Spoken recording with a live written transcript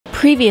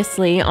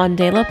Previously on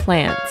De La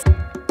Plants.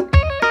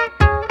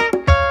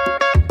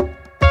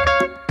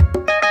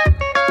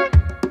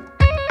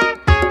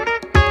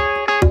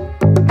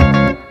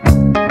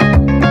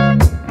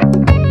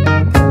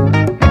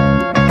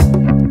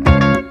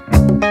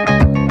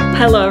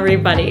 Hello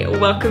everybody,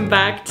 welcome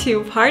back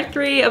to part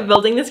 3 of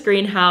building this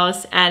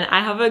greenhouse, and I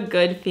have a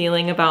good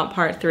feeling about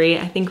part 3.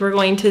 I think we're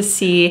going to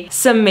see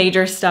some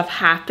major stuff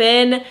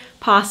happen.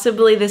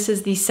 Possibly this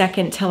is the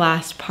second to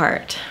last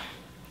part.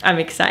 I'm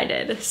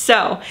excited.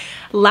 So,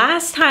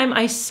 last time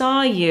I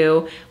saw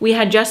you, we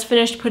had just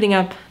finished putting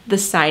up the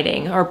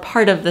siding, or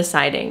part of the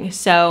siding.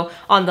 So,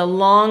 on the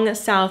long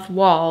south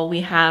wall,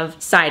 we have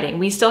siding.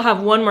 We still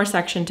have one more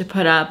section to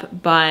put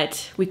up,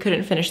 but we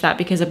couldn't finish that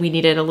because we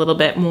needed a little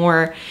bit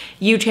more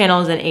U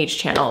channels and H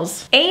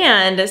channels.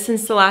 And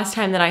since the last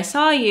time that I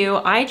saw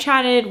you, I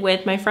chatted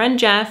with my friend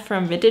Jeff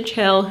from Vintage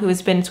Hill, who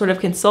has been sort of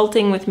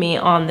consulting with me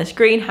on this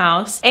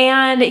greenhouse.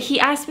 And he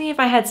asked me if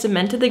I had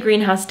cemented the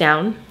greenhouse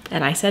down.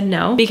 And I said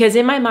no, because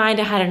in my mind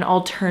I had an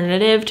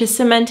alternative to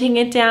cementing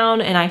it down,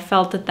 and I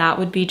felt that that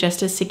would be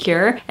just as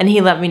secure, and he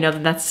let me know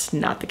that that's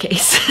not the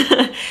case.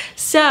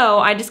 So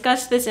I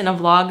discussed this in a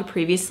vlog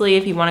previously.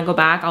 If you want to go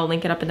back, I'll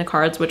link it up in the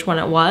cards which one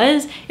it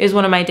was. It was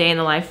one of my day in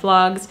the life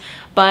vlogs.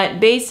 But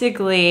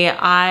basically,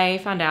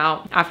 I found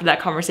out after that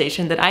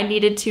conversation that I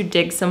needed to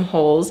dig some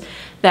holes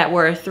that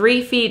were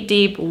 3 feet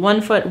deep,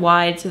 1 foot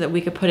wide, so that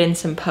we could put in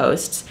some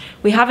posts.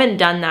 We haven't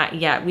done that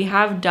yet. We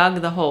have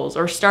dug the holes,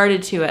 or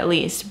started to at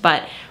least,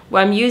 but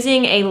I'm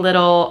using a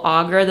little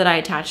auger that I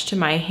attached to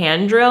my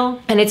hand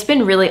drill, and it's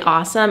been really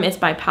awesome. It's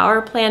by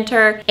Power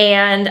Planter,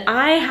 and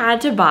I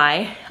had to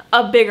buy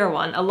a bigger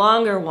one, a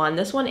longer one.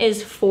 This one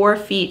is 4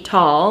 feet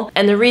tall,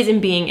 and the reason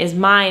being is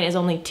mine is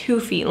only 2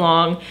 feet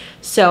long,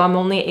 so I'm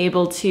only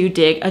able to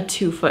dig a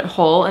 2 foot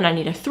hole, and I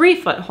need a 3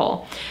 foot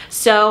hole.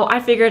 So I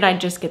figured I'd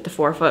just get the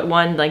 4 foot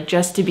one, like,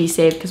 just to be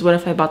safe, because what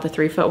if I bought the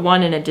 3 foot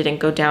one and it didn't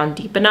go down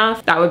deep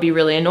enough? That would be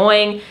really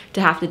annoying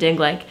to have to dig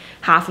like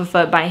half a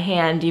foot by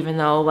hand, even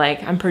though,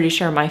 like, I'm pretty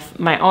sure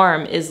my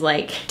arm is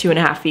like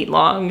 2.5 feet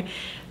long.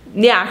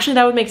 Yeah, actually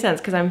that would make sense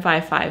because I'm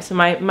 5'5", so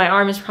my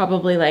arm is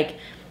probably like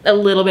a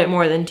little bit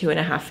more than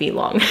 2.5 feet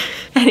long.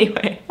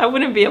 Anyway, I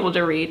wouldn't be able to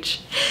reach.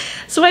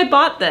 So I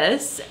bought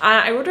this.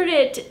 I ordered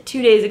it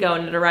 2 days ago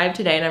and it arrived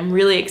today, and I'm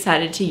really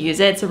excited to use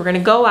it. So we're gonna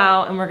go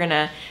out and we're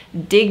gonna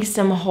dig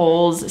some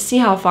holes, see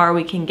how far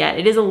we can get.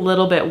 It is a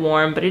little bit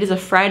warm, but it is a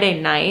Friday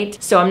night,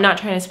 so I'm not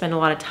trying to spend a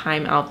lot of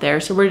time out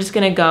there. So we're just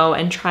gonna go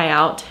and try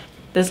out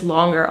this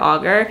longer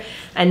auger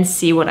and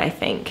see what I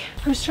think.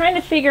 I was trying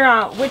to figure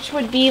out which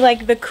would be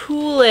like the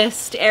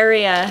coolest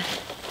area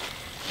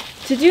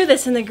to do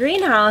this in the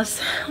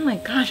greenhouse. Oh my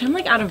gosh, I'm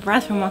like out of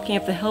breath from walking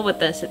up the hill with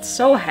this. It's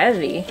so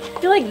heavy. I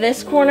feel like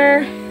this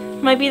corner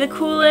might be the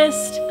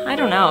coolest. I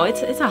don't know,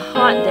 it's a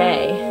hot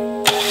day.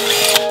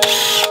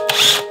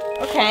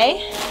 Okay,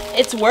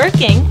 it's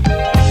working.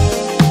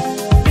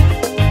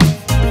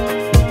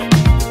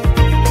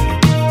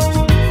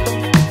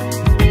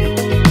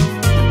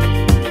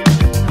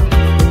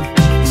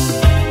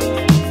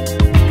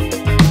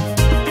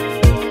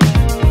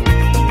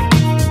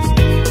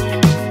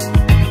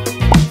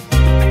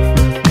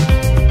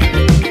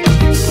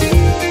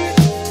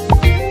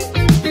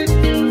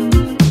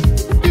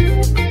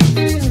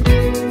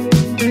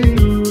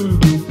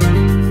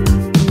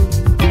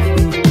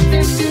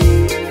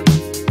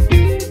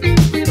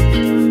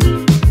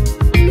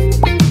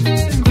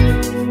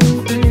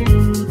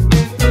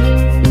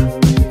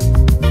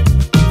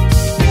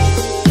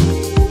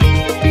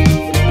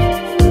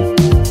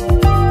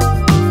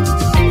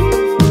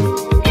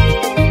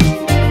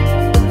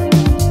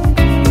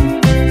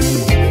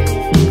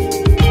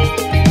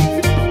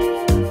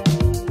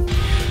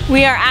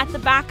 We are at the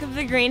back of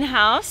the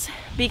greenhouse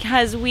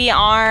because we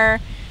are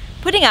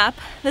putting up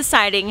the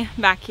siding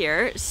back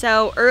here.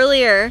 So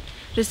earlier,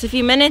 just a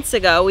few minutes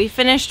ago, we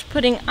finished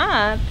putting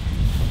up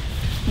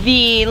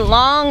the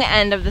long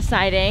end of the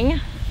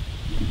siding.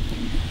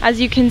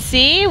 As you can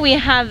see, we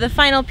have the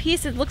final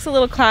piece. It looks a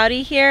little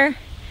cloudy here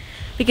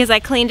because I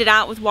cleaned it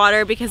out with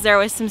water because there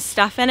was some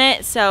stuff in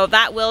it. So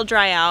that will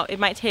dry out. It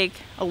might take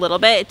a little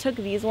bit. It took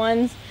these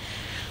ones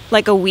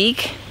like a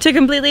week to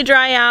completely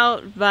dry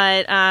out,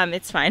 but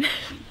it's fine.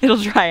 It'll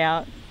dry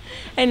out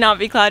and not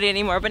be cloudy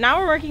anymore. But now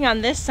we're working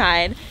on this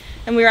side,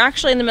 and we were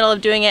actually in the middle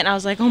of doing it, and I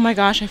was like, oh my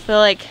gosh, I feel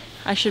like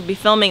I should be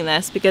filming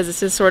this because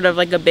this is sort of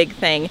like a big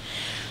thing.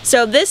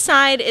 So this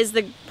side is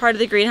the part of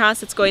the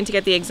greenhouse that's going to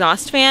get the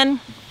exhaust fan.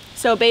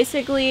 So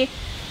basically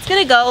it's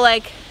gonna go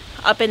like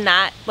up in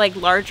that like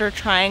larger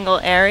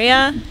triangle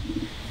area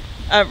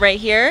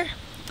right here,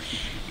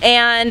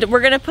 and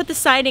we're gonna put the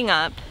siding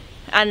up,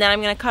 and then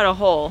I'm gonna cut a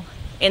hole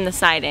in the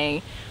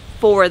siding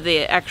for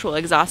the actual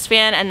exhaust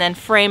fan and then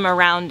frame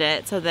around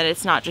it so that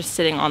it's not just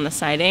sitting on the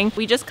siding.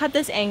 We just cut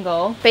this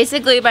angle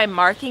basically by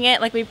marking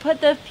it. Like, we put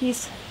the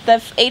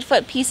 8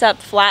 foot piece up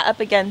flat up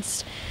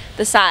against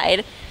the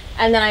side,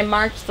 and then I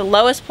marked the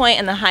lowest point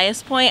and the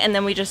highest point, and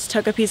then we just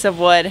took a piece of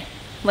wood,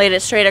 laid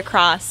it straight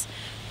across,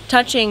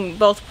 touching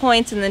both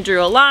points, and then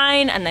drew a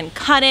line and then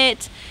cut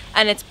it,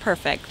 and it's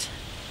perfect.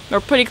 or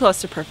pretty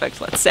close to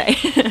perfect, let's say.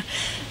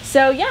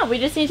 So yeah, we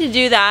just need to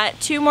do that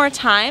 2 more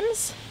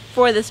times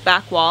for this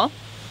back wall,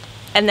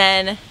 and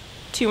then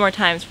 2 more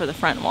times for the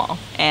front wall,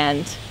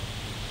 and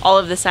all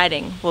of the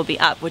siding will be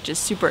up, which is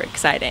super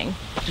exciting.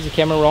 Is the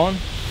camera rolling?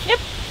 Yep.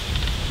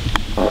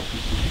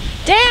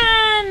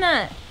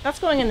 Dan! That's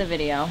going in the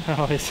video.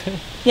 Oh, is it?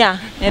 Yeah,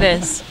 it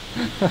is.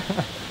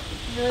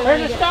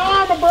 There's a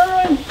storm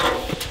a-brewing!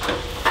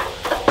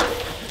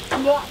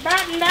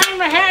 Batten down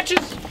the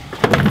hatches!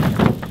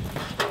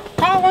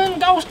 Call in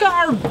Ghost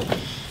Guard!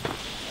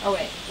 Oh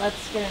wait,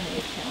 let's get in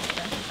the channel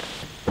first.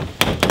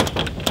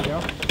 There you go.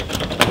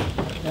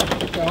 Yep,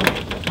 keep going.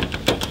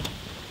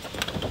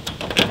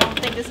 I don't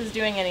think this is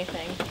doing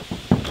anything.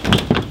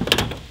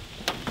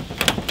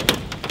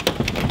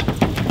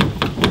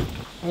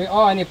 Wait,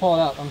 oh, I need to pull it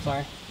up, I'm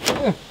sorry.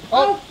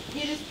 Oh,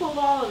 you just pulled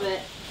all of it.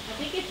 I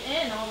think it's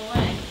in all the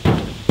way.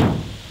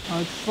 Oh,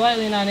 it's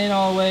slightly not in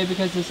all the way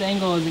because this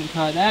angle isn't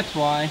cut, that's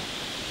why.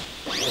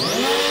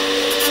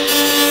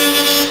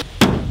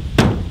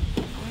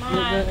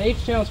 The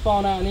H channel's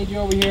falling out, I need you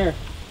over here.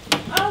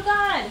 Oh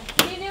God,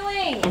 what are you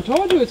doing? I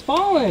told you it's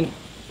falling.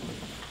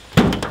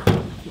 You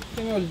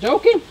think I was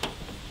joking?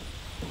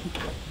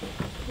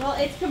 Well,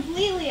 it's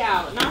completely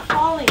out, not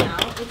falling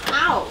out, it's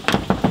out.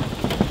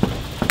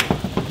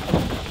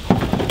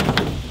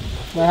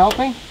 Is that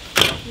helping?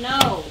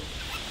 No.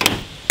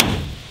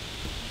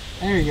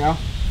 There you go.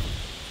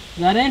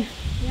 Is that in?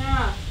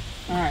 Yeah.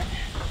 Alright.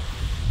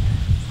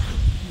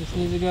 Just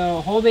needs to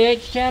go, hold the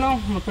H channel.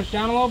 I'm going to push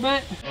down a little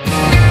bit.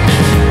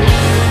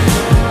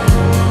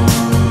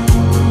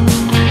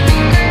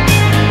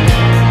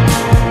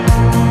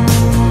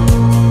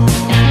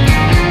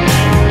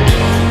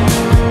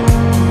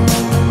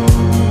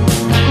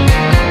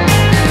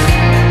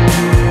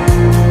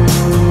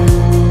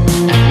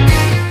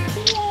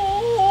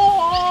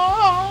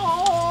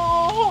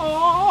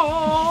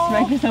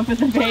 Smack yourself with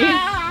the base.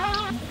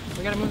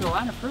 We gotta move the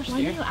ladder first. Why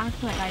do you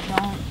act like I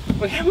don't?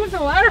 We gotta move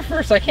the ladder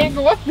first. I can't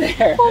go up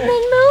there. Well, then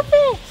move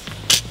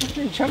it.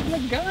 You're jumping the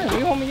gun. What do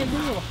you want me to do?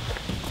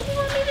 What do you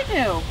want me to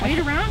do? Wait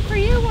around for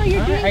you while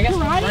you're doing I guess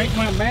karate? I'll break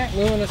my back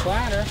moving this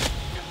ladder.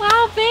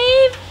 Wow,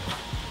 babe.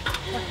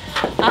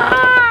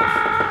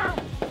 Ah!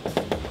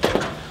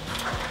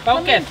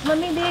 Focus. Let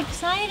me be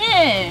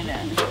excited.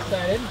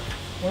 Excited.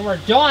 When we're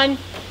done.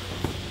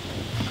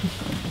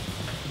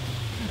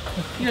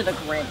 You're the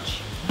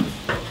Grinch.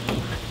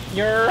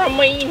 You're a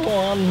mean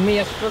one,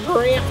 Mr.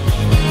 Grinch.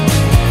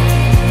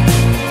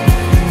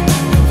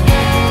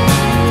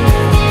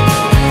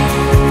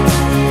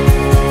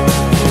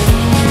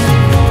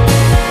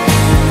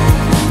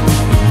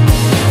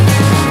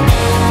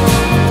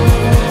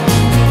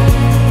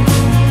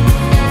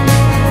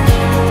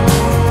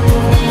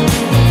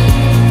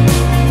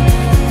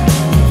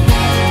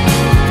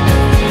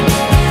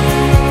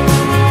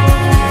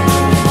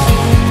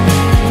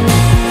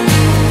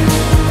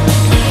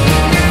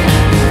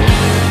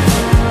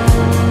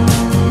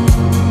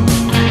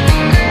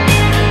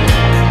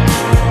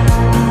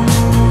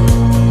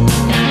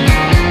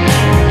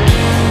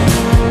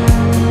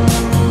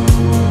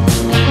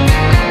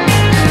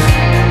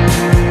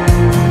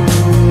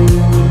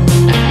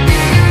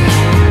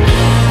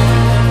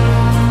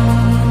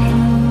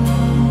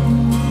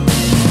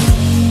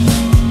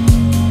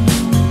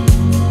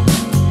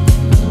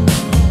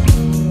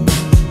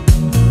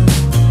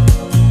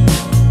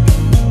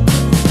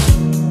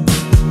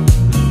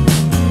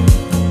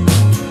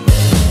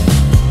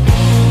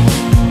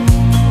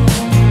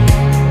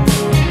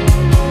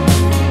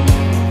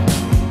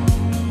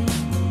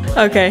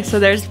 Okay, so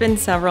there's been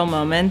several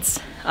moments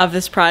of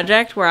this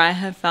project where I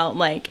have felt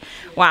like,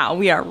 wow,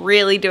 we are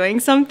really doing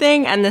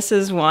something, and this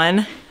is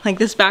one. Like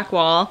this back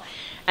wall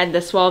and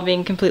this wall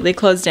being completely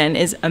closed in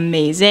is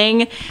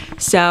amazing.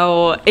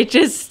 So it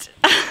just,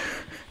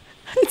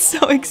 it's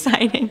so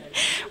exciting.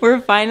 We're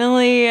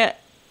finally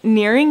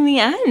nearing the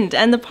end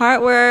and the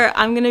part where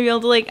I'm gonna be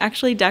able to like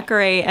actually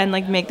decorate and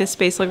like make this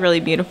space look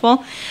really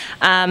beautiful.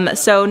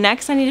 So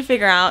next I need to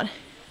figure out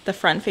the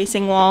front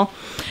facing wall.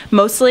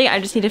 Mostly I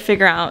just need to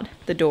figure out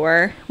the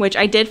door, which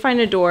I did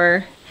find a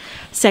door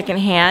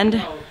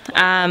secondhand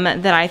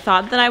that I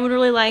thought that I would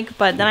really like,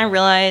 but then I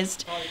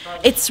realized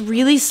it's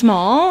really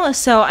small,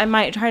 so I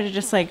might try to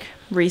just like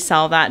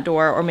resell that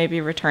door or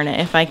maybe return it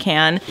if I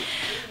can,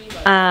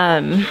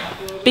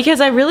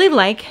 because I really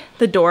like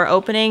the door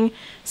opening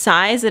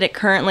size that it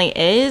currently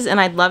is,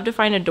 and I'd love to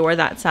find a door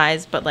that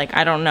size, but like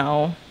I don't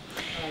know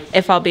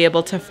if I'll be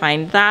able to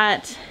find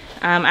that.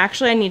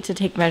 Actually, I need to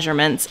take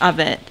measurements of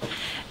it,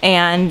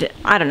 and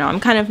I don't know, I'm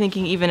kind of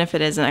thinking even if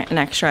it is an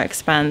extra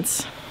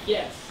expense,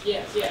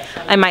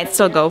 I might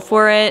still go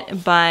for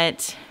it,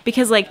 but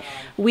because like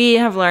we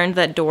have learned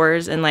that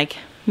doors and like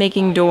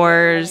making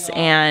doors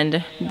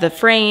and the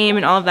frame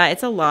and all of that,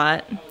 it's a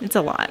lot,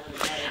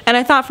 and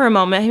I thought for a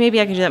moment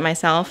maybe I could do that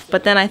myself,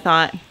 but then I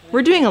thought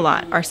we're doing a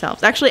lot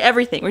ourselves, actually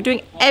everything, we're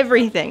doing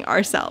everything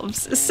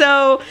ourselves,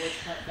 so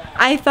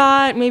I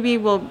thought maybe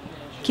we'll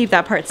keep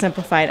that part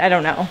simplified. I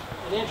don't know.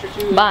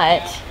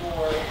 But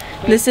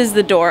this is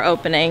the door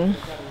opening.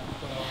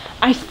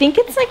 I think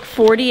it's like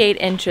 48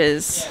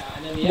 inches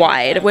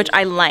wide, which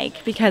I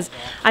like because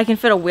I can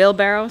fit a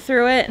wheelbarrow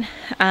through it.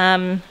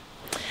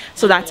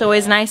 So that's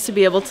always nice to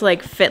be able to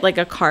like fit like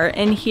a cart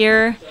in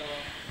here.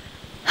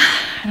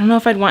 I don't know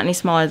if I'd want any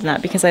smaller than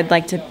that because I'd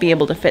like to be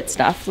able to fit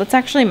stuff. Let's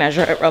actually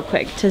measure it real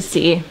quick to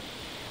see.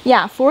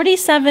 Yeah,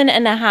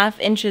 47.5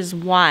 inches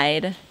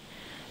wide.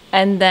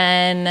 And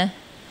then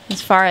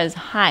as far as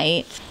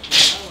height,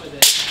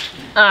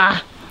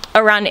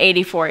 around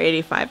 84,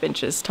 85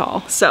 inches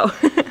tall. So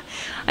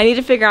I need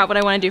to figure out what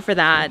I want to do for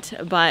that.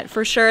 But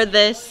for sure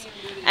this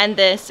and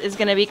this is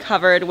going to be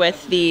covered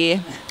with the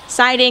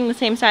siding, the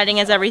same siding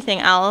as everything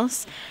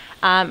else.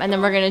 And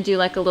then we're going to do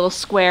like a little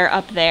square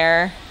up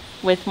there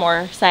with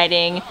more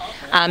siding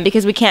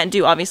because we can't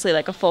do obviously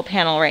like a full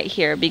panel right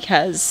here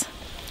because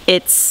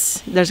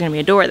there's gonna be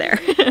a door there.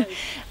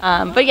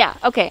 But yeah,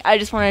 okay, I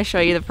just wanted to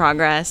show you the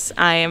progress.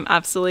 I am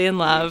absolutely in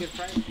love.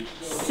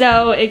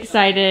 So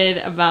excited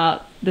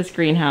about this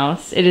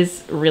greenhouse. It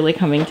is really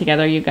coming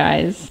together, you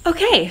guys.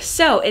 Okay,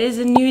 so it is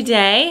a new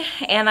day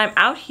and I'm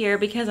out here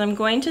because I'm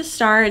going to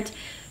start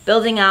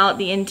building out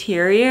the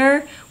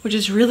interior, which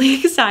is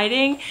really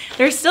exciting.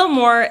 There's still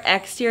more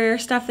exterior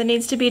stuff that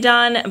needs to be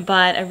done,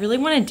 but I really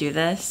want to do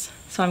this,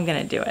 so I'm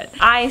gonna do it.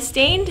 I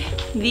stained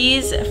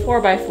these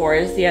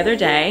 4x4s the other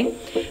day,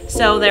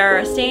 so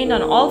they're stained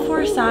on all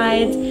 4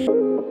 sides.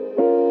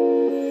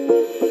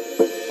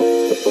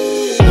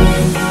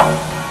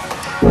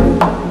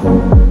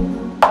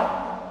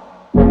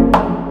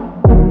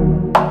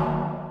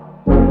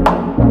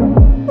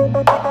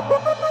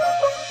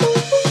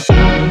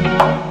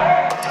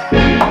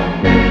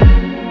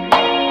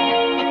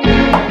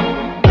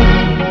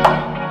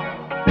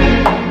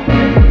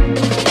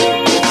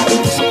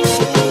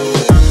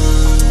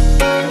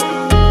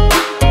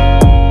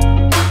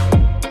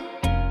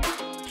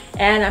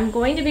 And I'm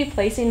going to be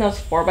placing those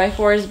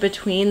 4x4s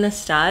between the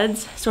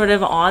studs, sort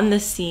of on the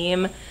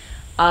seam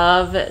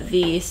of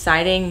the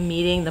siding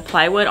meeting the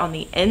plywood on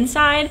the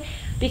inside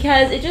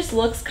because it just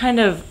looks kind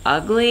of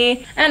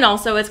ugly. And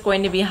also it's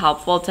going to be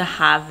helpful to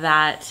have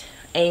that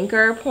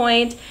anchor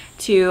point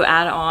to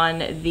add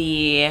on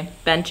the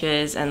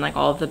benches and like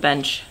all of the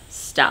bench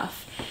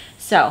stuff.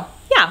 So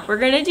yeah, we're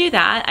gonna do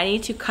that. I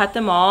need to cut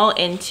them all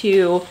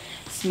into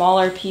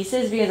smaller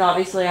pieces because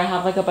obviously I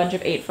have like a bunch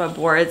of 8-foot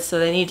boards, so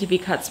they need to be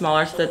cut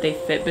smaller so that they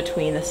fit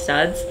between the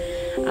studs.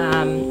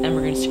 And we're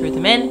gonna screw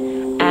them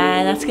in,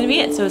 and that's gonna be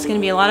it. So it's gonna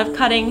be a lot of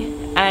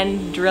cutting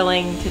and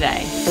drilling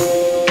today.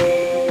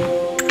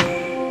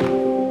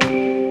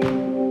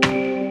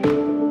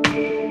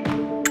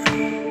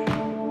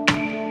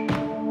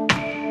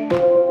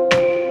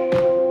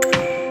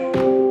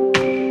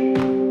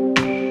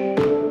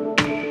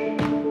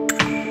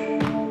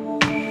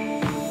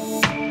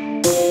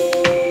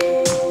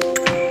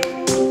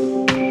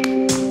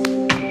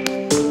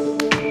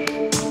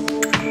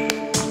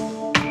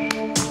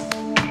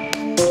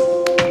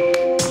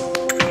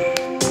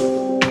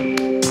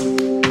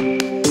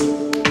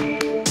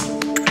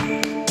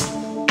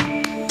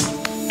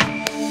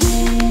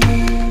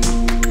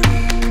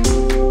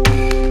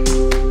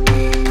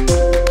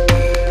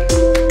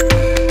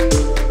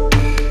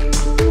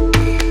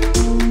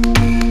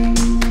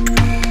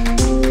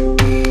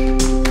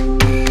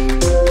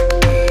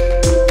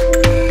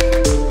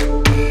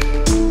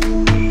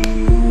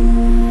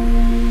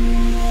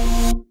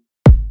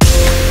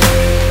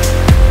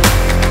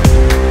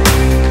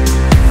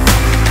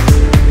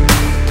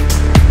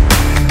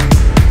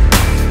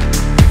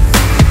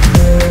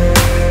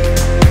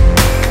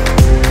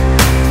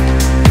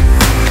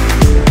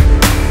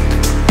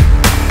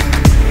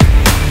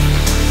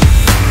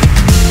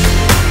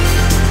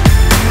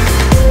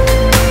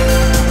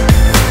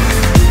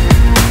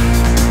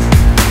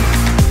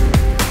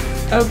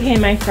 Okay,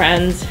 my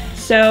friends,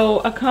 so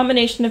a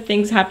combination of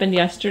things happened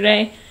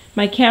yesterday.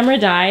 My camera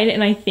died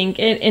and I think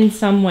it in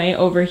some way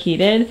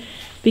overheated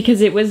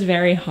because it was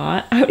very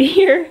hot out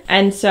here.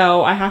 And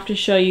so I have to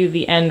show you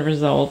the end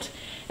result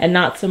and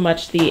not so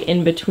much the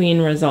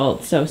in-between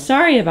result. So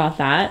sorry about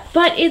that,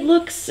 but it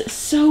looks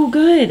so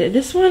good.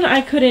 This one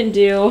I couldn't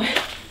do.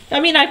 I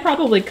mean, I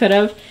probably could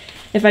have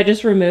if I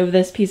just removed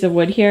this piece of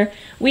wood here.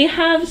 We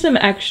have some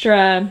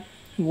extra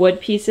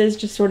wood pieces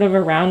just sort of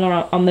around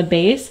on the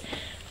base,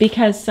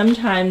 because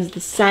sometimes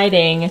the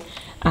siding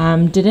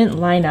didn't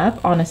line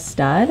up on a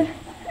stud,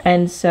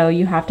 and so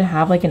you have to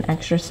have like an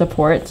extra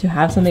support to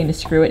have something to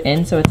screw it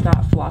in so it's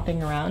not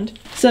flopping around.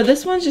 So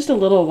this one's just a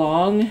little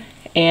long,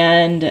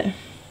 and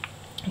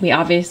we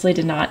obviously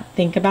did not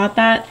think about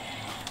that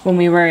when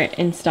we were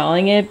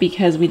installing it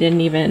because we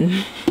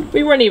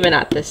weren't even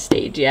at this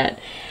stage yet.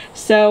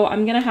 So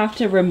I'm gonna have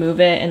to remove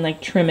it and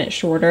like trim it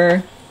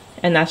shorter,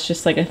 and that's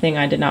just like a thing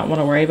I did not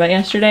want to worry about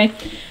yesterday.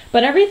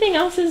 But everything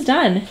else is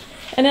done.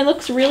 And it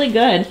looks really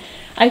good.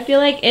 I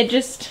feel like it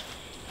just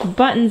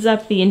buttons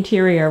up the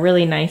interior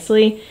really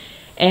nicely,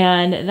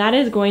 and that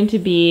is going to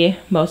be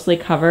mostly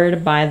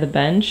covered by the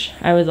bench.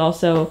 I was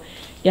also,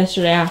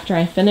 yesterday after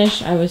I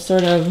finished, I was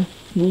sort of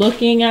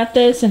looking at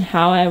this and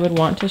how I would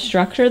want to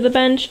structure the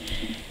bench,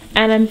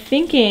 And I'm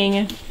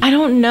thinking, I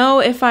don't know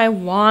if I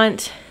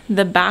want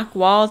the back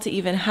wall to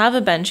even have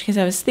a bench, because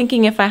I was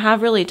thinking if I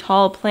have really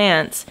tall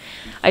plants,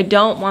 I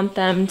don't want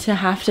them to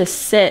have to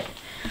sit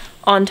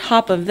on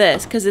top of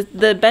this, because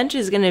the bench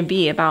is going to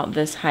be about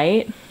this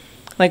height,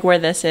 like where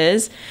this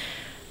is.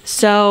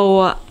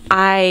 So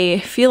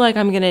I feel like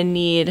I'm going to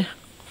need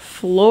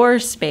floor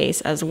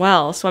space as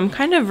well. So I'm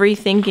kind of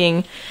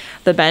rethinking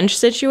the bench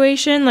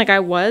situation. Like I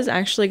was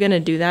actually going to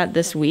do that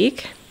this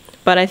week,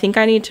 but I think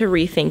I need to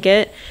rethink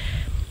it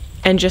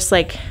and just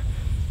like,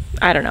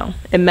 I don't know,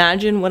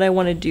 imagine what I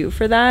want to do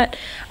for that.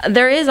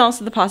 There is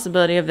also the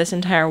possibility of this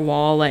entire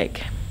wall,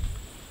 like,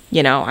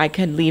 you know, I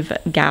could leave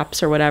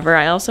gaps or whatever.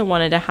 I also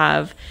wanted to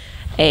have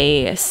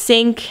a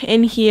sink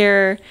in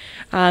here,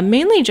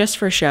 mainly just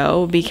for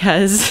show,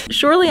 because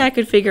surely I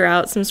could figure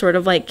out some sort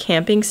of like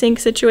camping sink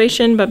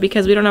situation, but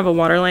because we don't have a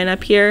water line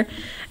up here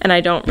and I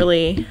don't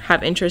really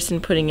have interest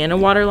in putting in a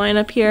water line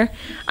up here,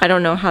 I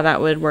don't know how that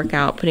would work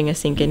out, putting a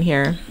sink in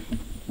here.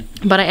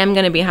 But I am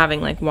going to be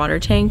having like water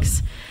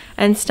tanks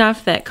and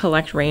stuff that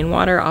collect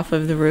rainwater off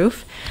of the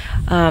roof.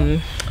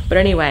 But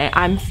anyway,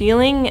 I'm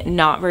feeling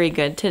not very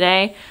good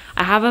today.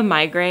 I have a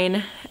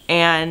migraine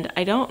and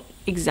I don't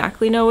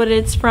exactly know what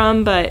it's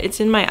from, but it's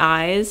in my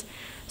eyes.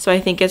 So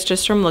I think it's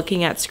just from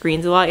looking at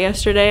screens a lot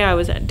yesterday. I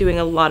was doing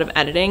a lot of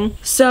editing.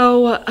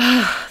 So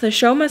the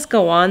show must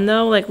go on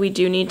though. Like we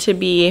do need to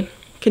be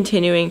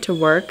continuing to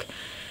work.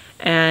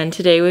 And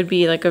today would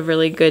be like a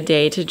really good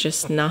day to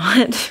just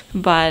not.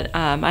 But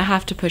I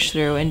have to push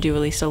through and do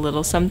at least a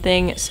little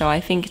something. So I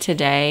think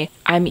today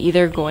I'm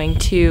either going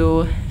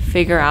to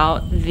figure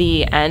out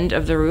the end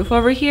of the roof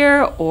over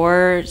here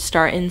or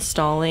start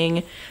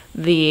installing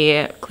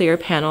the clear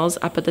panels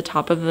up at the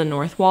top of the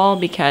north wall,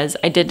 because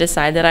I did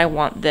decide that I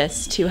want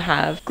this to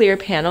have clear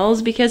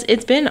panels because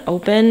it's been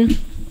open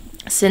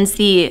since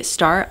the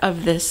start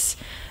of this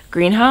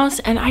greenhouse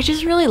and I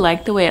just really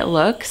like the way it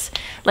looks.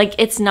 Like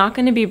it's not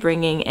going to be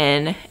bringing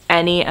in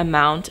any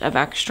amount of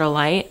extra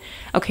light.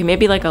 Okay,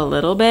 maybe like a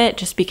little bit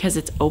just because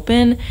it's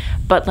open,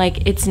 but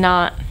like it's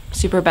not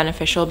super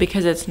beneficial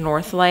because it's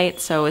north light,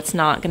 so it's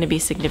not going to be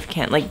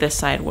significant like this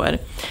side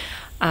would.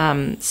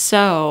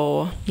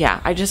 So yeah,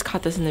 I just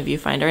caught this in the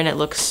viewfinder and it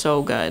looks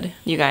so good.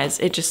 You guys,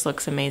 it just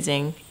looks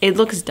amazing. It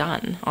looks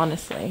done,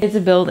 honestly. It's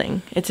a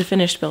building. It's a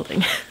finished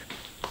building.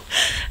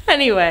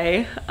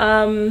 Anyway,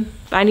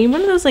 I need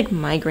one of those like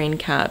migraine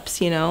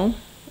caps, you know?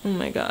 Oh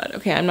my god.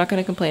 Okay, I'm not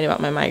gonna complain about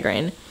my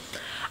migraine.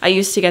 I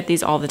used to get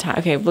these all the time.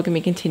 Okay, look at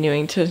me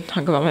continuing to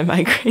talk about my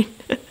migraine.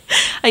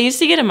 I used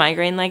to get a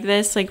migraine like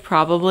this like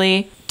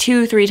probably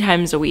 2-3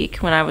 times a week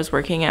when I was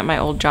working at my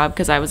old job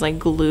because I was like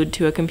glued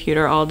to a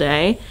computer all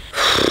day.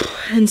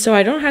 And so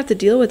I don't have to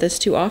deal with this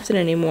too often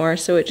anymore,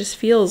 so it just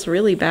feels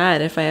really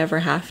bad if I ever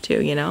have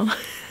to, you know?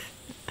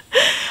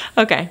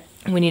 Okay,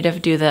 we need to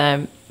do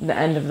the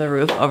end of the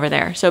roof over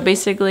there. So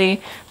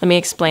basically, let me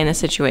explain the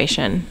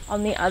situation.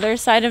 On the other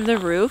side of the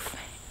roof,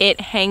 it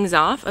hangs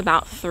off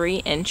about 3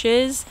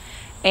 inches,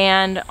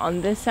 and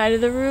on this side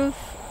of the roof,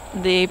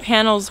 the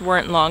panels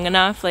weren't long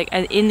enough. Like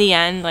in the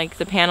end, like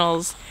the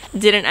panels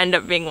didn't end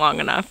up being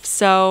long enough.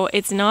 So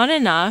it's not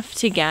enough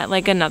to get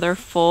like another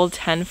full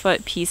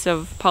 10-foot piece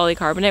of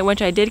polycarbonate,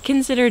 which I did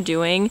consider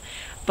doing,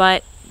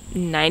 but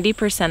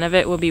 90% of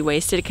it will be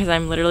wasted because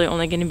I'm literally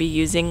only going to be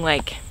using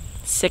like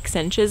 6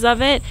 inches of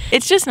it.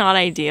 It's just not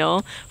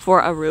ideal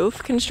for a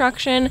roof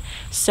construction,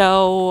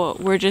 so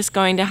we're just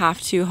going to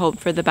have to hope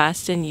for the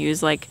best and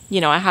use like, you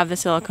know, I have the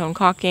silicone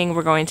caulking.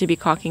 We're going to be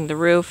caulking the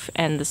roof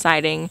and the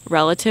siding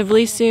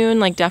relatively soon,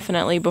 like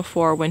definitely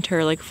before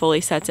winter like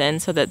fully sets in,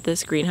 so that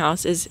this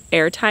greenhouse is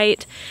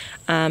airtight,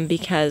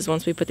 because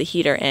once we put the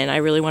heater in, I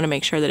really want to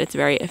make sure that it's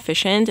very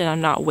efficient and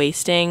I'm not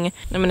wasting.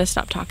 I'm gonna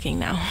stop talking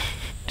now.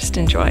 Just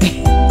enjoy.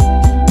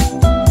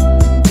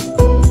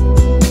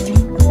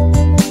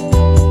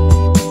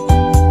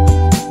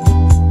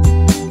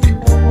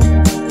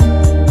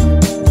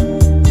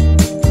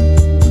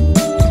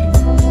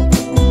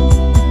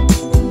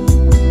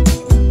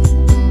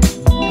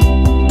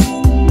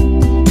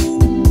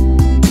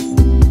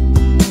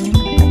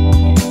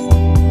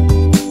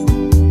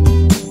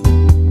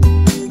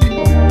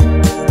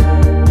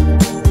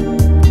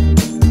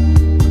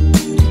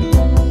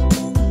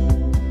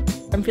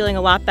 Feeling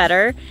a lot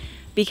better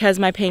because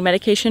my pain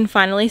medication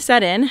finally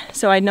set in,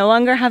 so I no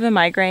longer have a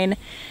migraine.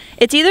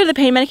 It's either the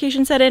pain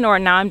medication set in or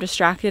now I'm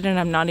distracted and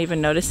I'm not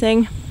even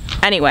noticing.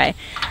 Anyway,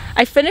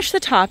 I finished the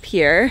top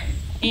here,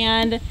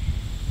 and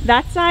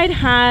that side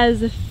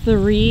has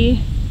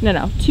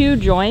 2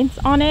 joints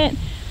on it,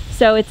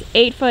 so it's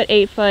 8 foot,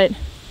 8 foot,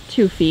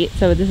 2 feet,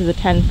 so this is a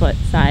 10-foot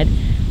side.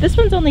 This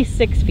one's only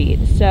 6 feet,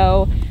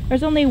 so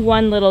there's only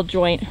one little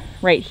joint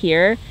right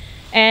here,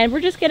 and we're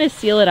just gonna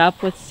seal it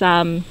up with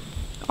some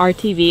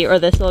RTV or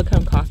the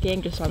silicone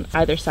caulking just on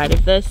either side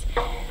of this,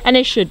 and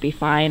it should be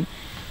fine.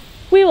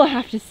 We will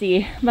have to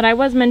see, but I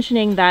was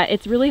mentioning that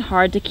it's really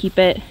hard to keep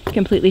it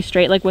completely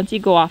straight. Like once you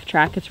go off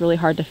track, it's really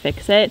hard to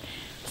fix it.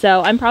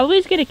 So I'm probably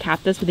just gonna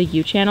cap this with a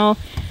U-channel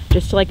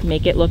just to like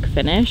make it look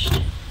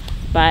finished.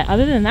 But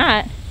other than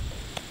that,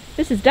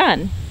 this is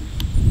done.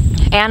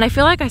 and I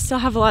feel like I still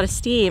have a lot of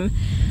steam.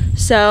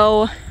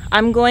 So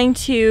I'm going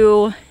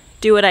to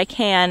do what I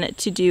can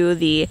to do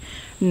the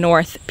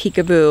north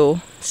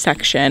peekaboo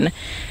section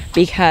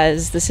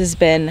because this has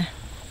been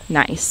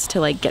nice to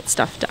like get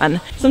stuff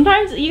done.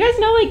 Sometimes, you guys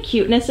know like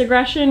cuteness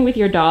aggression with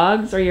your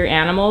dogs or your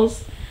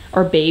animals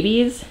or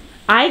babies?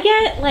 I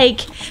get like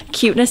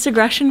cuteness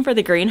aggression for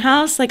the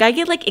greenhouse. Like I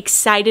get like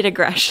excited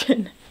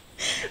aggression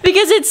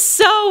because it's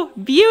so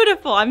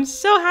beautiful. I'm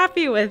so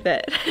happy with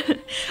it.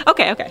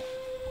 Okay.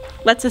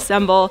 Let's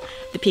assemble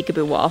the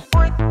peekaboo wall.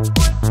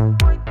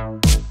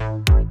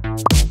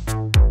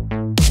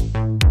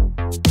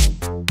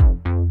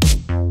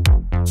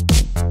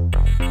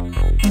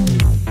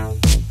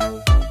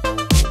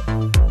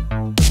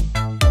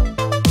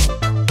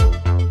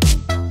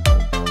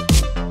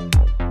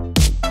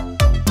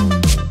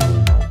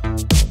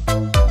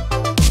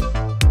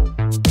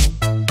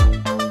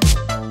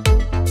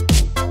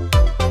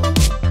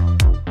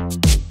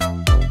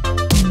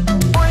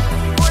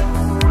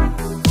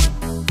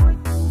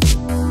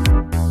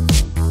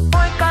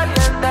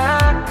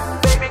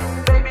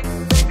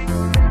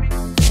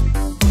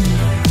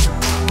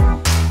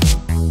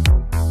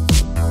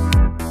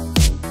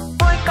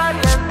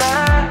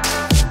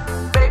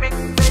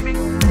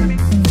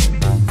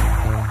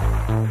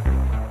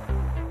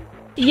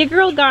 Your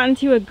girl got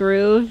into a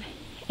groove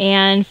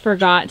and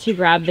forgot to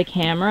grab the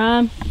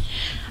camera.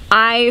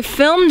 I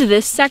filmed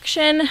this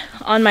section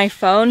on my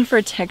phone for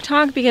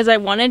TikTok because I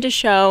wanted to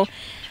show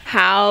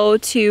how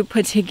to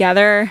put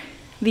together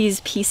these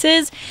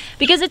pieces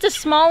because it's a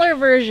smaller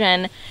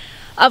version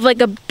of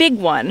like a big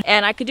one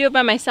and I could do it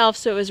by myself,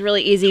 so it was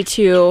really easy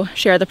to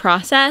share the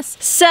process.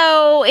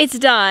 So it's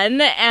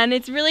done and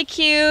it's really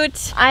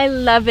cute. I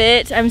love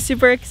it. I'm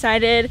super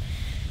excited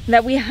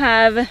that we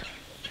have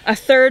a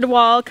third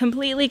wall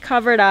completely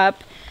covered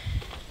up,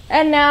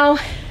 and now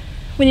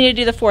we need to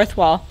do the fourth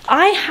wall.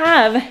 I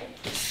have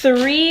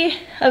 3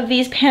 of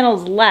these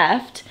panels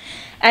left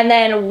and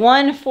then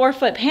 1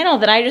 4-foot panel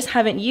that I just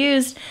haven't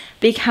used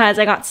because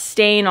I got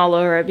stain all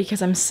over it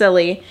because I'm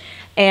silly.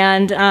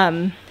 And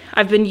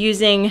I've been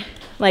using,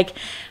 like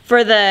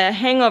for the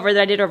hangover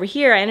that I did over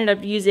here, I ended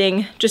up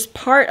using just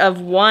part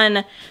of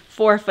 1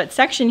 4-foot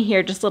section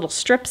here, just little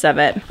strips of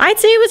it. I'd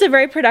say it was a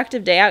very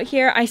productive day out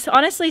here. I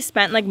honestly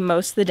spent like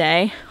most of the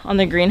day on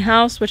the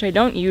greenhouse, which I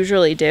don't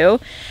usually do,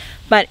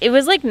 but it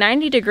was like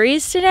 90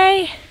 degrees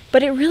today,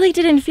 but it really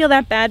didn't feel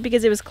that bad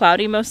because it was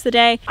cloudy most of the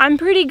day. I'm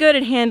pretty good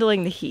at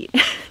handling the heat.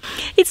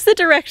 It's the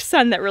direct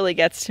sun that really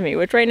gets to me,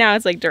 which right now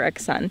is like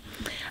direct sun.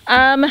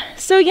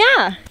 So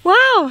yeah,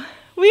 wow,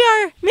 we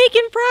are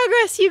making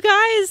progress, you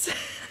guys.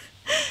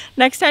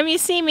 Next time you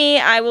see me,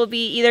 I will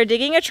be either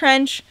digging a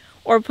trench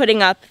or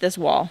putting up this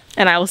wall,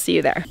 and I will see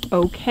you there.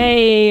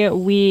 Okay,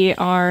 we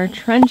are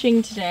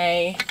trenching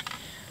today.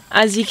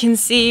 As you can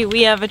see,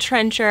 we have a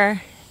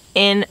trencher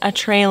in a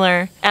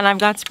trailer, and I've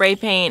got spray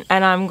paint,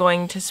 and I'm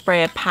going to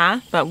spray a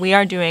path, but we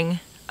are doing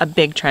a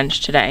big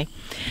trench today.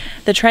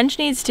 The trench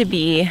needs to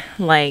be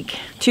like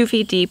 2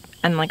 feet deep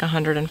and like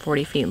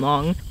 140 feet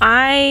long.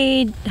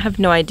 I have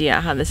no idea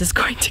how this is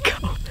going to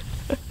go.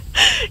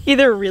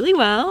 Either really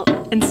well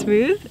and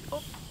smooth,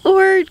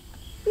 or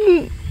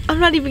I'm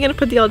not even gonna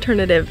put the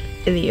alternative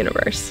in the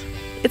universe.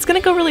 It's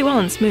gonna go really well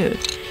and smooth.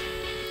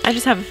 I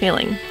just have a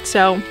feeling.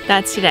 So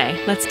that's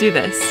today. Let's do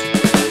this.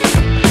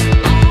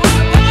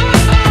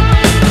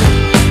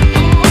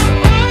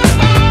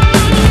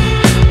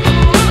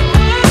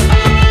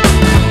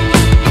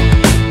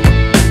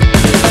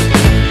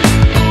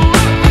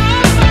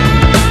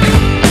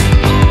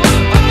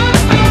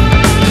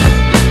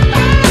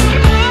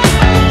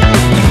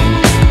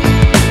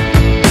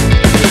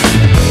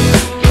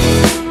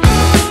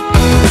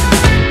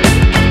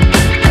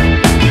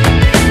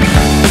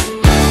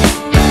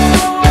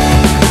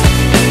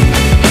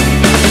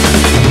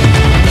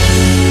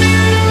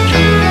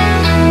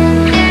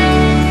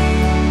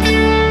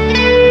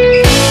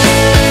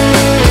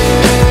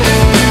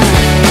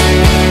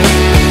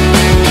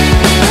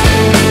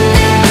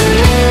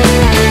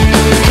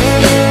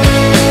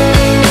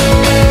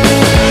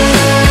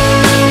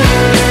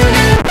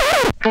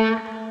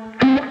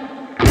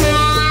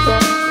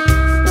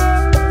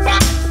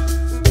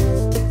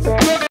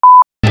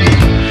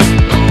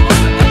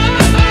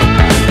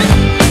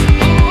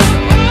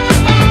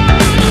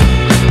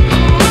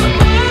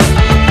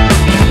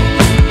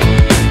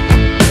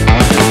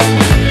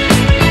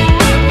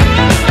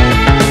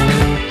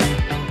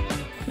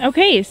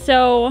 Okay,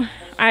 so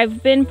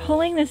I've been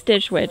pulling this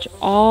ditch witch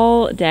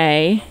all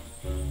day,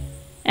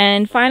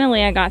 and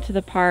finally I got to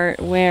the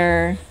part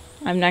where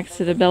I'm next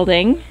to the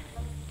building,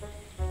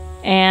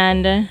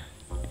 and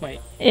wait,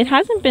 it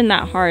hasn't been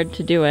that hard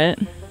to do it.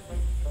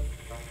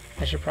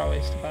 I should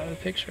probably step out of the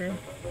picture.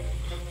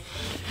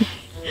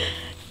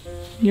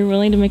 You're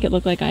willing to make it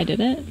look like I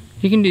did it?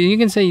 You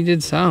can say you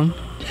did some.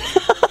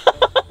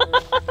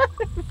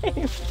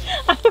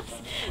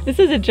 This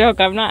is a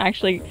joke. I'm not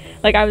actually,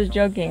 like, I was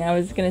joking. I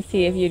was gonna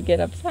see if you'd get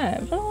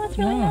upset. Oh, that's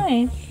really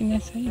nice. Can I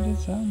say you did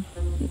some?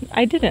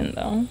 I didn't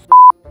though.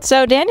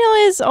 So Daniel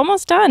is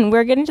almost done.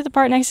 We're getting to the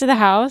part next to the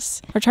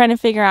house. We're trying to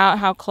figure out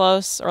how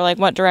close or like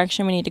what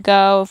direction we need to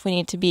go, if we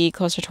need to be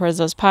closer towards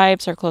those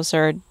pipes or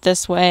closer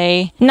this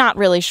way. Not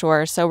really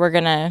sure, so we're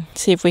gonna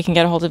see if we can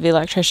get a hold of the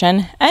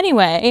electrician.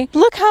 Anyway,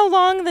 look how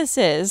long this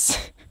is.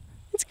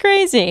 It's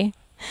crazy.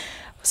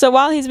 So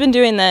while he's been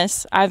doing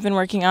this, I've been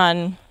working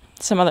on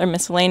some other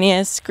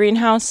miscellaneous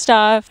greenhouse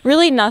stuff.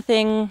 Really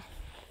nothing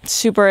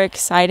super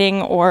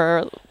exciting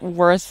or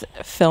worth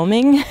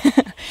filming.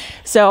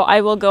 So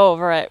I will go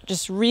over it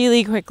just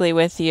really quickly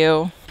with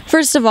you.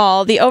 First of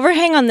all, the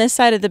overhang on this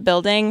side of the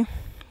building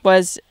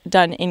was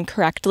done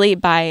incorrectly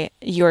by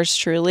yours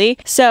truly.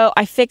 So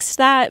I fixed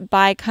that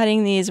by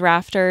cutting these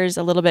rafters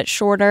a little bit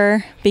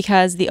shorter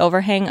because the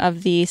overhang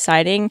of the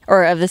siding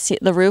or of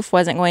the roof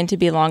wasn't going to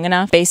be long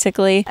enough,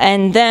 basically.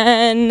 And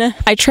then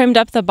I trimmed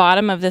up the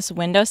bottom of this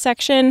window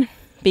section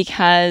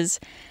because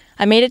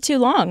I made it too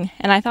long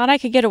and I thought I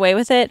could get away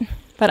with it,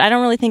 but I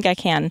don't really think I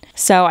can.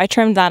 So I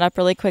trimmed that up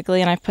really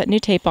quickly and I put new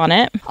tape on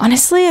it.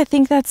 Honestly, I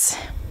think that's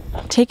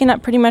taken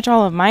up pretty much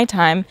all of my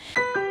time.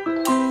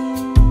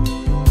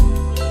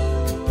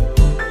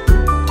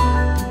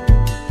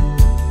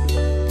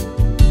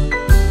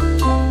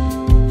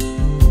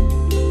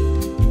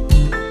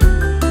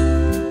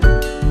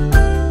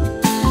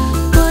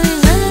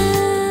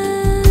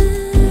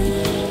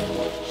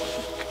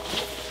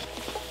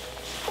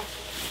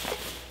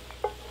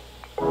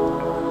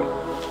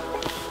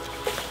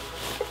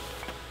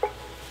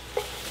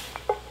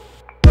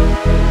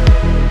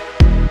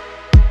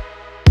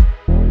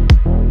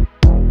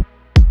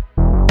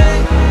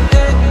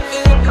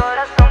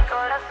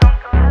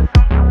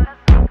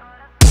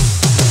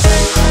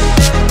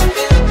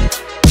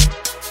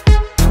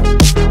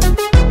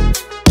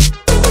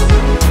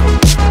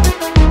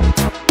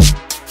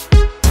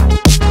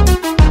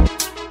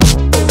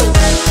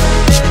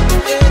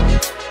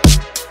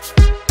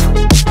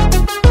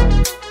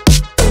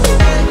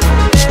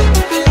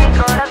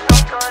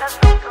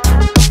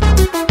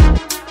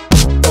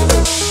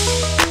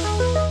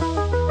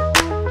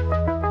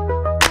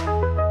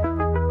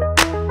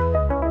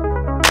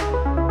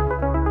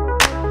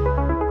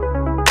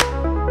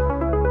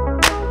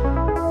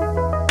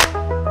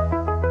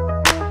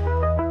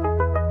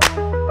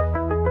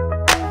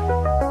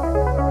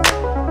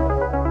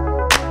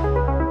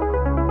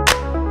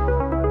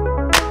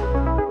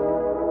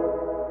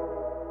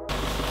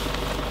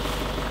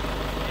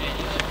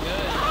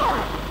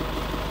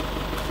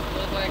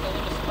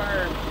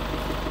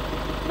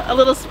 A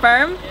little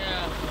sperm?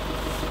 Yeah.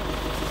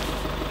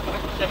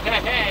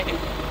 Okay. Alright,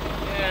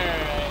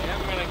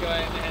 I'm gonna go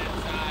ahead and head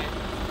inside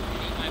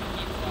and eat my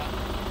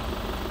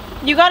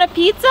pizza. You got a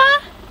pizza?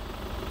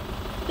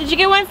 Did you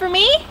get one for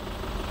me? Yeah,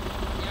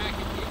 I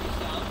can give you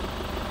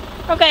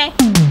some. Okay.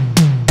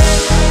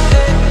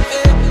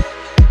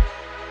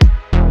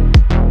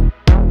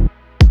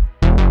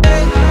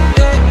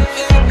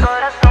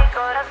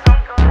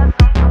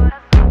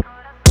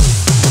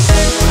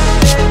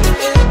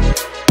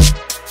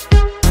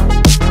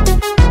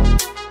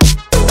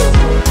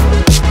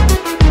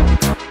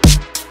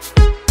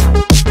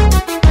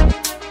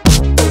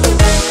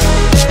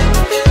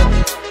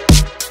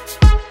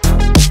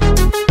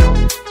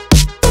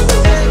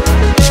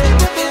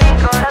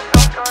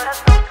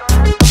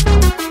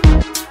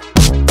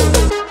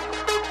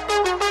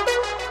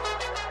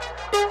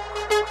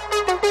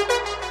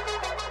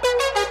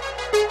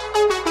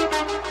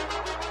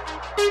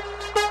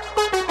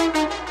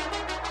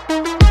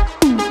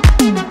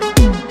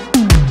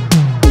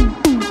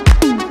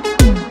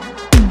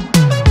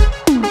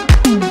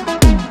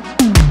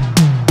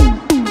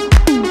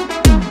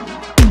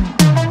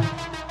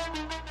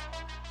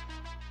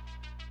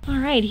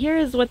 Alright, here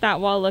is what that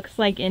wall looks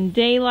like in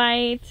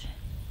daylight.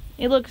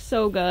 It looks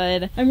so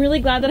good. I'm really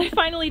glad that I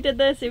finally did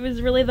this. It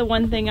was really the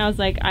one thing I was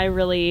like, I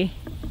really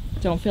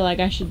don't feel like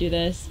I should do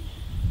this.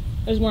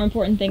 There's more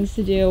important things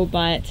to do,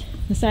 but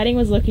the siding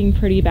was looking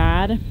pretty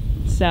bad,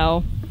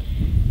 so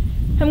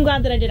I'm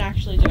glad that I did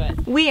actually do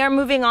it. We are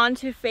moving on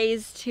to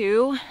phase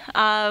 2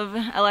 of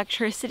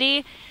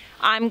electricity.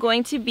 I'm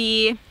going to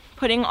be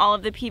putting all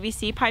of the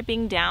PVC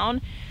piping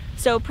down.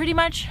 So pretty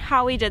much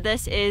how we did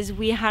this is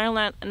we had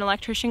an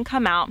electrician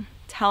come out,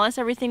 tell us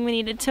everything we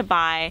needed to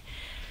buy.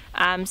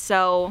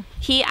 So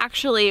he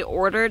actually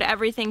ordered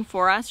everything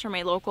for us from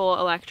a local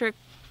electric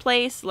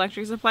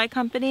supply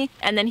company,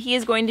 and then he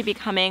is going to be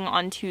coming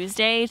on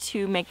Tuesday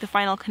to make the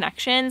final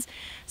connections.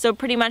 So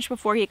pretty much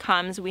before he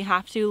comes, we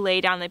have to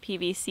lay down the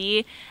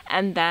PVC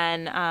and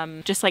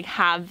then just like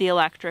have the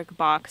electric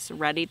box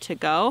ready to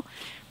go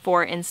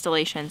for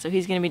installation. So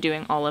he's going to be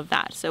doing all of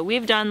that. So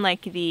we've done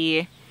like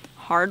the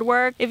hard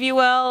work, if you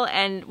will,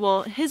 and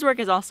well, his work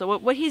is also,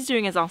 what he's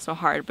doing is also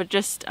hard, but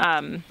just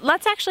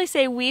let's actually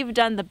say we've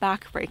done the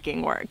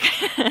back-breaking work.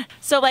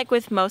 So like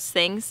with most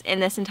things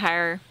in this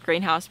entire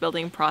greenhouse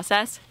building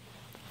process,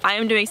 I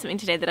am doing something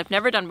today that I've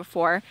never done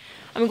before.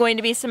 I'm going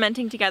to be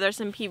cementing together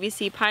some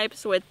PVC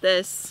pipes with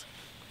this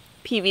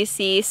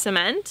PVC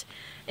cement.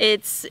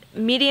 It's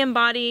medium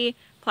body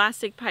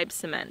plastic pipe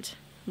cement,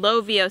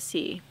 low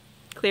VOC,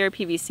 clear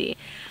PVC.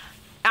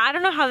 I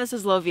don't know how this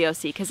is low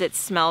VOC because it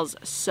smells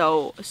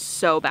so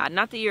bad.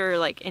 Not that you're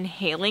like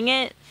inhaling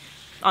it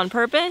on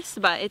purpose,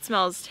 but it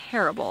smells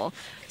terrible.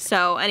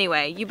 So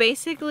anyway, you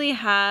basically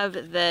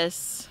have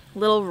this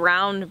little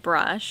round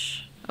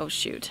brush. Oh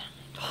shoot.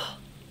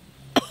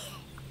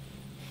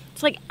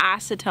 It's like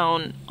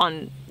acetone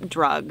on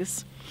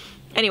drugs.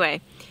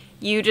 Anyway,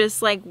 you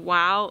just like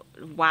wow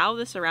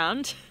this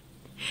around.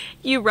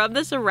 You rub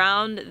this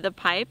around the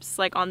pipes,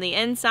 like on the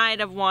inside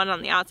of one,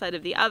 on the outside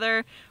of the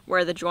other,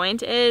 where the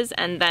joint is,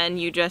 and then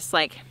you just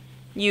like,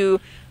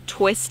 you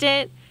twist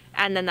it,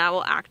 and then that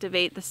will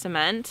activate the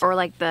cement or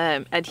like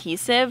the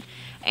adhesive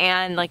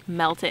and like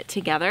melt it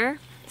together,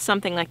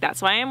 something like that.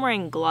 So I am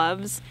wearing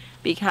gloves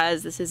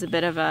because this is a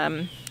bit of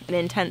an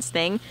intense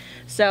thing.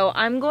 So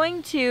I'm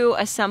going to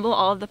assemble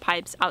all of the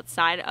pipes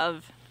outside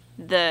of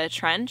the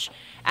trench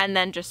and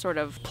then just sort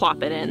of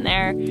plop it in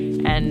there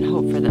and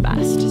hope for the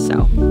best.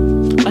 So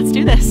let's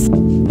do this.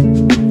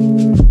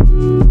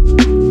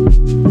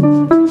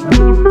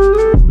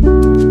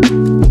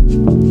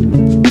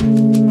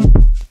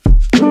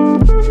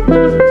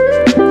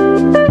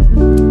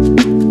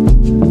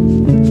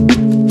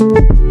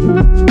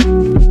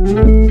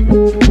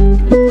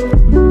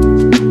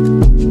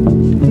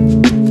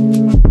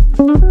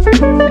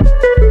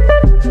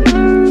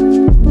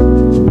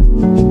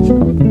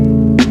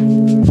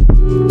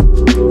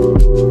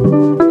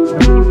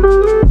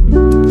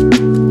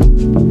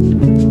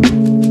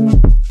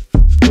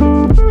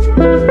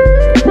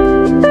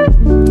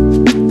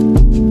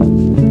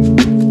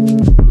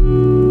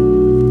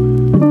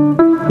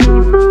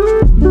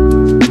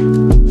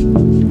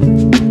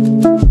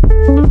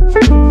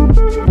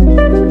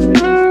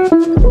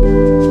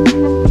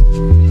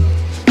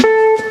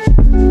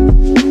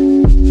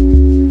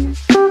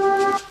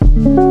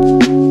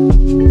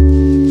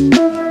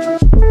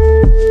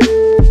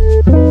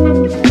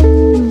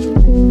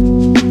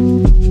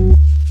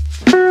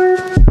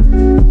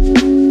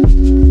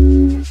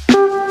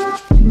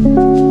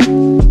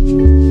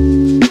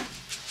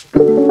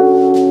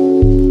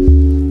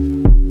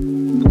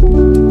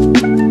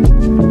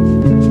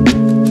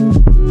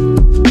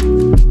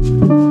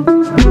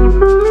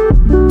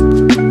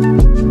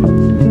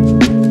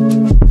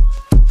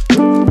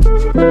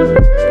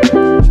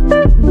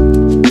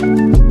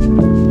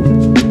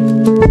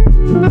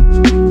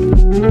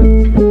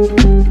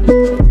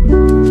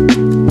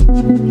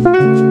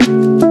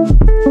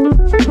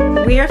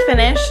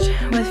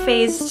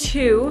 Phase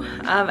 2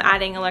 of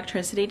adding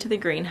electricity to the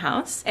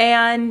greenhouse,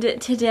 and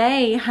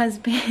today has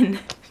been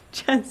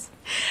just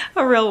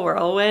a real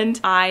whirlwind.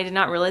 I did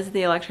not realize that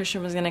the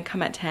electrician was going to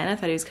come at 10. I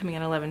thought he was coming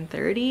at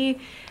 11:30,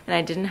 and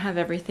I didn't have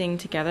everything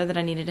together that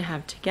I needed to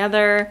have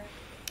together.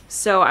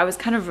 So I was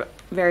kind of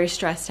very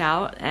stressed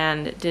out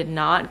and did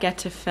not get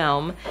to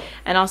film.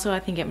 And also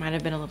I think it might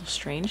have been a little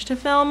strange to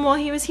film while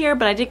he was here,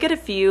 but I did get a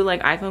few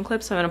like iPhone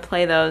clips, so I'm gonna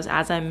play those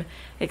as I'm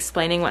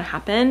explaining what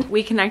happened.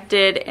 We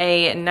connected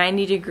a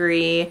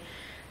 90-degree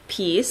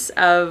piece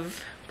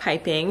of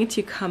piping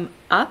to come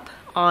up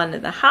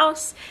on the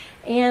house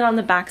and on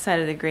the back side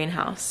of the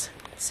greenhouse.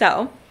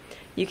 So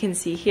you can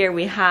see here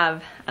we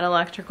have an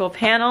electrical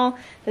panel.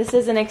 This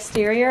is an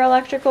exterior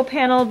electrical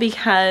panel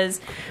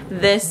because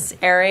this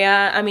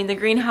area, I mean, the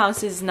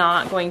greenhouse is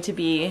not going to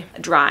be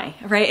dry,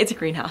 right? It's a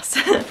greenhouse.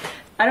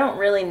 I don't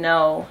really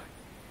know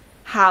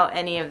how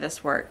any of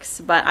this works,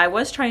 but I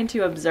was trying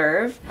to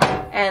observe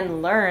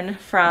and learn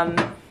from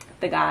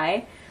the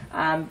guy.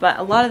 But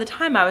a lot of the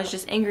time I was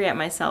just angry at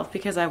myself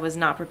because I was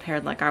not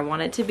prepared like I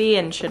wanted to be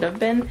and should have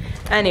been.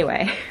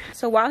 Anyway,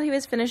 so while he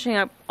was finishing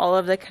up all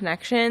of the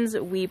connections,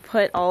 we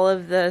put all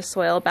of the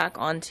soil back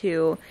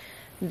onto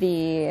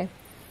the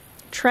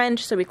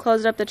trench. So we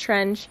closed up the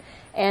trench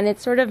and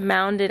it's sort of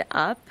mounded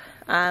up,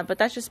 but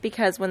that's just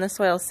because when the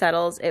soil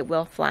settles, it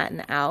will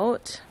flatten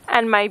out.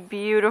 And my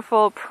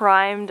beautiful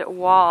primed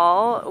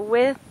wall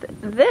with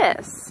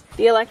this.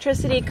 The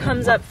electricity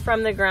comes up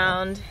from the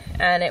ground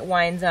and it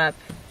winds up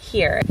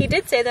here. He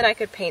did say that I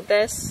could paint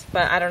this,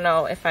 but I don't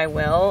know if I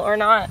will or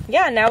not.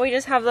 Yeah, now we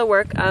just have the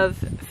work of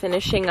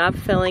finishing up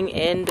filling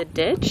in the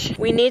ditch.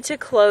 We need to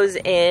close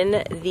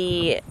in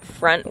the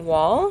front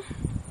wall,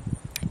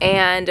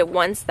 and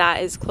once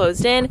that is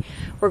closed in,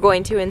 we're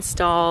going to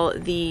install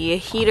the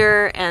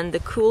heater and the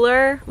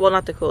cooler. Well,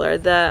 not the cooler,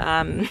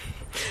 the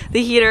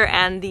heater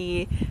and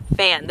the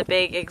fan, the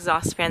big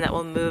exhaust fan that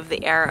will move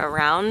the air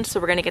around. So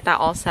we're gonna get that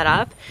all set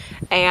up.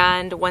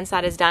 And once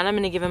that is done, I'm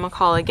gonna give him a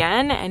call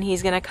again and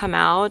he's gonna come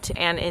out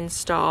and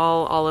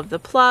install all of the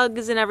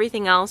plugs and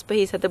everything else. But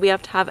he said that we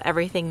have to have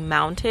everything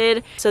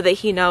mounted so that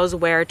he knows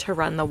where to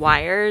run the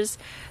wires.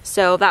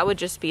 So that would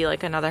just be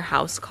like another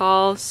house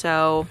call.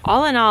 So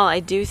all in all, I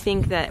do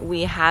think that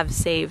we have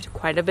saved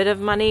quite a bit of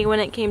money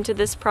when it came to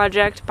this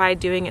project by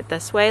doing it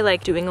this way,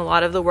 like doing a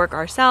lot of the work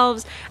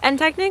ourselves. And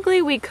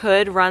technically we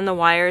could run the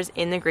wires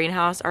in the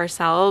greenhouse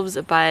ourselves,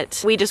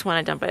 but we just want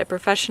it done by a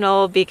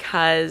professional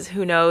because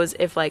who knows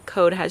if like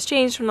code has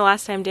changed from the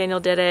last time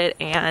Daniel did it,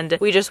 and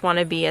we just want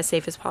to be as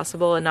safe as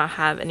possible and not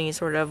have any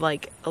sort of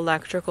like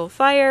electrical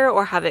fire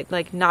or have it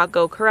like not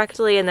go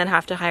correctly and then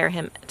have to hire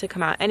him to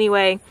come out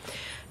anyway.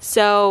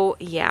 So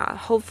yeah,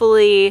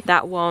 hopefully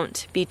that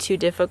won't be too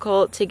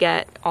difficult to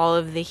get all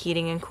of the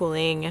heating and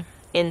cooling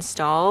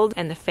installed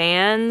and the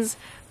fans,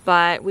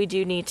 but we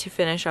do need to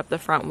finish up the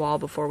front wall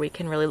before we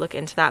can really look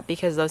into that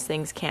because those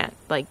things can't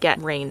like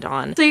get rained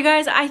on. So you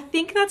guys, I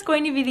think that's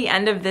going to be the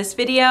end of this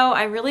video.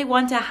 I really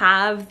want to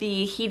have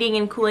the heating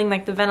and cooling,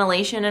 like the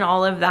ventilation and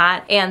all of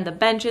that, and the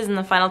benches and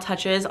the final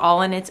touches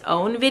all in its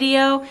own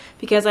video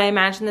because I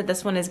imagine that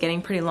this one is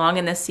getting pretty long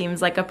and this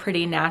seems like a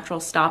pretty natural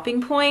stopping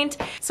point.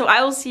 So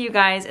I will see you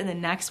guys in the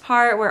next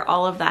part where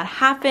all of that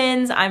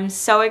happens. I'm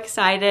so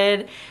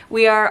excited.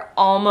 We are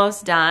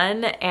almost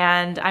done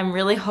and I'm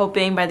really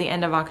hoping by the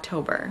end of October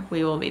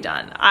we will be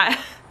done.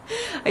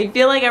 I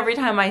feel like every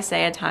time I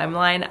say a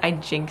timeline I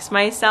jinx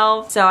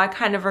myself, so I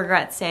kind of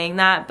regret saying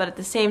that, but at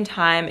the same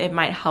time it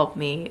might help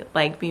me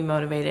like be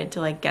motivated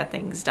to like get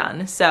things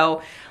done.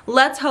 So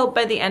let's hope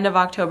by the end of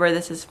October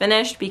this is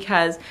finished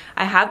because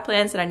I have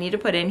plants that I need to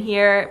put in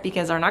here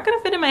because they're not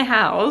gonna fit in my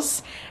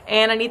house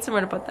and I need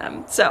somewhere to put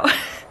them. So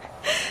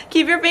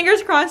keep your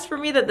fingers crossed for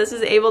me that this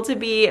is able to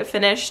be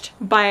finished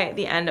by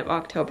the end of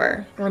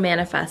October. We're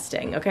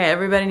manifesting, okay?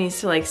 Everybody needs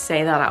to like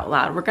say that out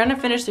loud. We're gonna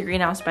finish the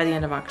greenhouse by the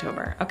end of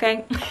October,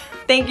 okay?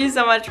 Thank you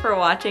so much for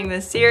watching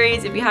this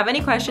series. If you have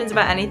any questions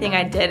about anything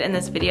I did in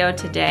this video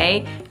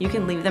today, you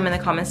can leave them in the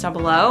comments down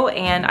below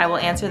and I will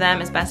answer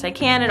them as best I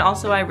can. And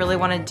also I really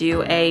wanna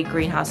do a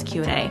greenhouse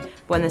Q&A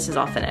when this is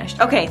all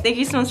finished. Okay, thank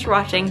you so much for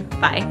watching.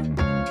 Bye.